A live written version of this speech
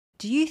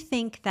Do you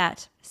think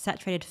that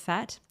saturated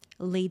fat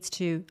leads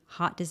to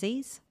heart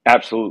disease?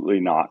 Absolutely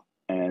not.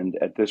 And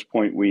at this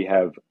point, we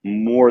have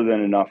more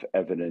than enough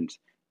evidence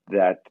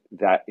that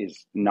that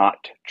is not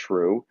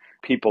true.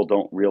 People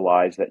don't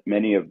realize that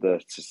many of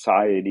the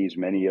societies,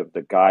 many of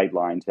the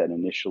guidelines that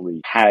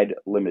initially had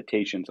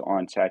limitations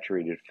on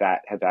saturated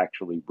fat have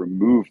actually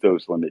removed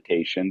those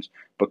limitations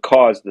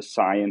because the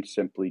science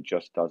simply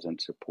just doesn't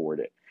support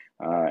it.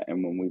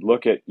 And when we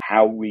look at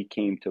how we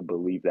came to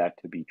believe that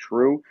to be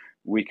true,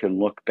 we can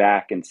look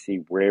back and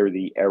see where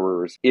the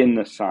errors in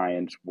the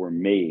science were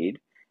made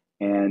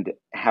and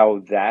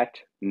how that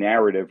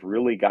narrative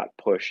really got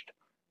pushed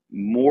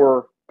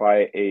more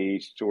by a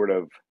sort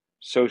of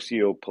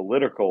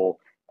socio-political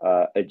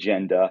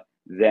agenda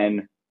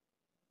than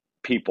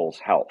people's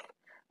health.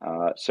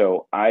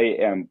 So I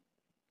am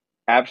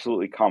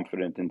absolutely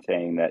confident in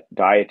saying that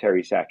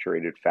dietary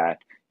saturated fat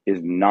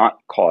is not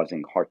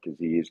causing heart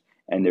disease,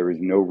 and there is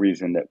no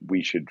reason that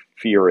we should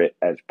fear it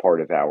as part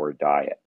of our diet.